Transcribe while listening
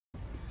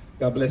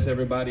God bless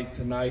everybody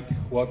tonight.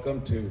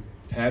 Welcome to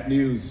Tab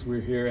News.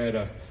 We're here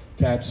at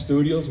Tab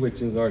Studios,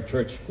 which is our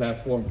church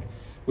platform.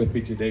 With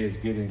me today is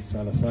Girien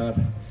Salazar.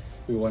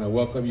 We want to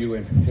welcome you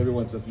and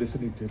everyone that's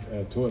listening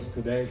to us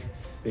today.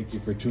 Thank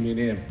you for tuning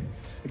in.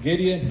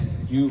 Gideon,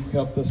 you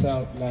helped us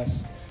out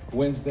last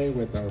Wednesday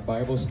with our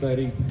Bible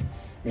study.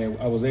 Man,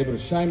 I was able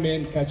to chime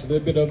in, catch a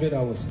little bit of it.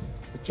 I was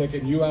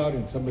checking you out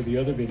in some of the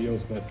other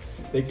videos, but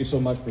thank you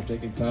so much for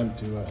taking time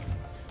to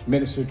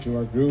minister to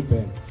our group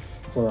and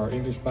for our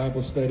English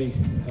Bible study.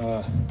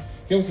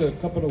 Give us a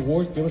couple of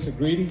words, give us a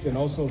greetings, and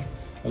also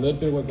a little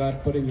bit of what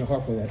God put in your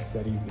heart for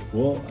that evening.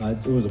 Well,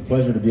 it was a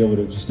pleasure to be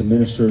able to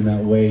minister in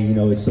that way. You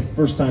know, it's the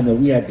first time that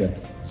we had to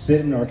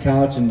sit in our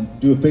couch and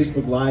do a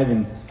Facebook Live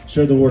and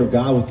share the Word of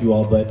God with you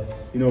all. But,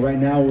 you know, right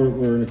now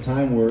we're in a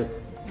time where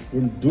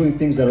we're doing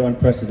things that are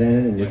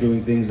unprecedented and we're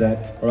doing things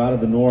that are out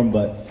of the norm.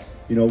 But,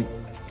 you know,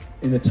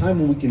 in the time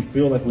when we can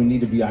feel like we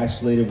need to be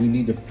isolated, we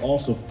need to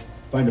also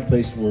find a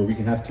place where we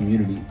can have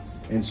community.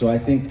 And so I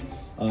think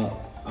I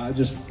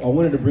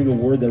wanted to bring a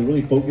word that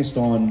really focused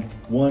on,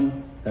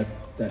 one,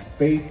 that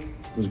faith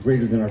was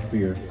greater than our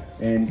fear.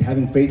 Yes. And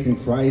having faith in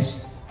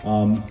Christ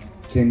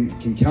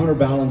can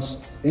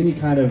counterbalance any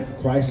kind of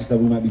crisis that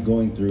we might be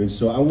going through. And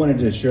so I wanted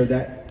to share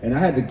that. And I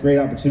had the great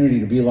opportunity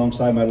to be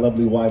alongside my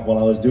lovely wife while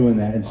I was doing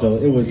that. And so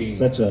awesome. It was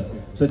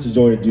such a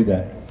joy to do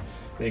that.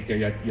 Thank you.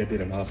 You did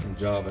an awesome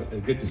job.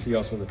 It's good to see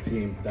also the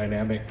team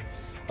dynamic.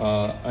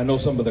 I know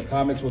some of the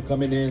comments were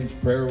coming in,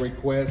 prayer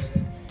requests,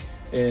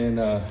 and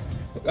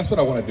that's what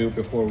I want to do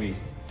before we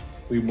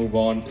move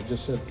on.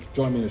 Just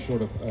join me in a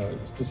short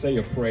to say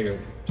a prayer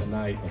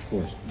tonight. Of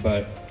course.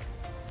 But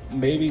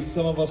maybe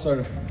some of us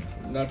are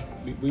not,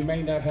 we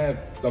may not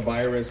have the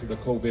virus, the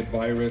COVID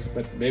virus,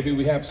 but maybe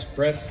we have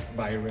stress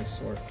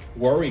virus or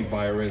worry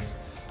virus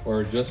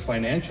or just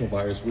financial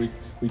virus. We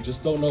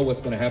just don't know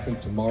what's going to happen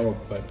tomorrow.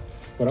 But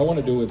what I want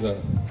to do is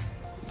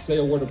say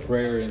a word of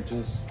prayer and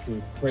just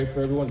to pray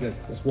for everyone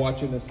that's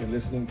watching us and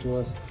listening to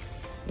us,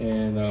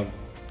 and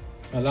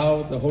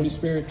allow the Holy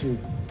Spirit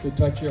to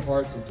touch your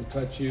hearts and to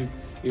touch you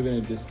even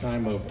in this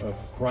time of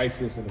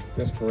crisis and of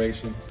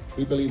desperation.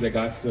 We believe that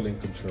God's still in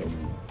control.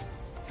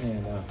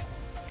 And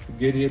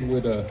Gideon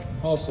would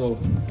also,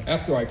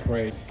 after I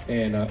pray,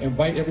 and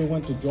invite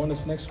everyone to join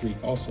us next week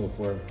also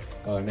for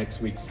next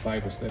week's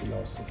Bible study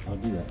also. I'll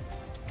do that.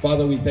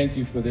 Father, we thank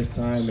you for this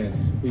time,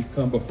 and we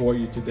come before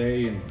you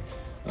today, and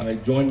I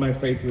join my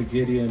faith with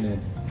Gideon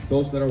and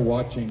those that are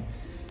watching.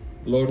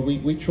 Lord,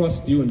 we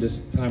trust you in this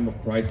time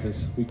of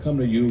crisis. We come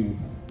to you.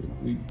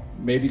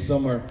 Maybe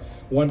some are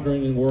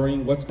wondering and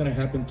worrying what's going to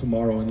happen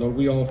tomorrow. And Lord,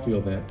 we all feel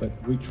that, but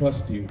we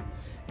trust you.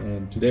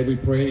 And today we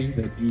pray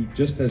that you,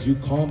 just as you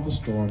calm the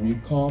storm,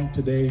 you calm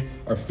today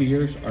our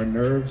fears, our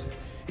nerves,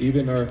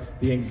 even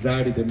the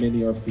anxiety that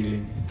many are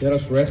feeling. Let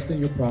us rest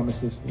in your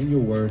promises, in your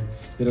word.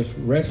 Let us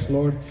rest,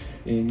 Lord,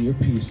 in your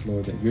peace,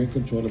 Lord, that you're in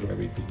control of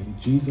everything. In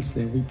Jesus'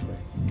 name we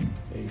pray.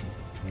 Amen.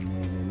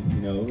 Amen. And,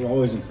 you know, we're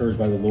always encouraged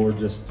by the Lord,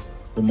 just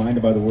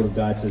reminded by the Word of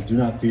God. It says, do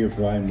not fear,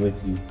 for I am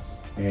with you.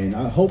 And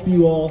I hope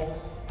you all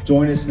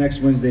join us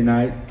next Wednesday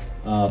night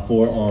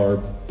for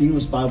our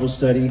English Bible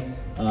study.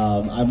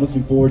 I'm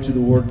looking forward to the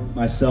Word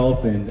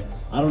myself, and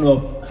I don't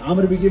know if I'm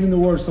going to be giving the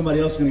Word, somebody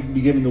else is going to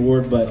be giving the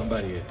Word, but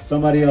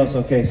somebody else.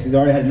 Okay, so they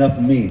already had enough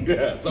of me.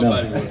 Yeah,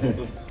 somebody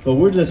will. But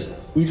we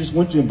just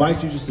want to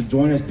invite you just to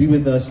join us, be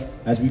with us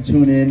as we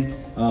tune in,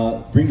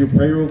 bring your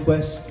prayer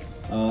requests,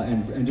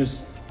 and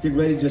just get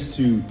ready just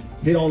to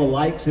hit all the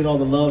likes, hit all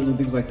the loves and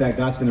things like that.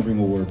 God's going to bring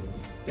a word.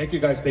 Thank you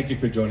guys. Thank you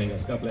for joining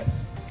us. God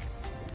bless.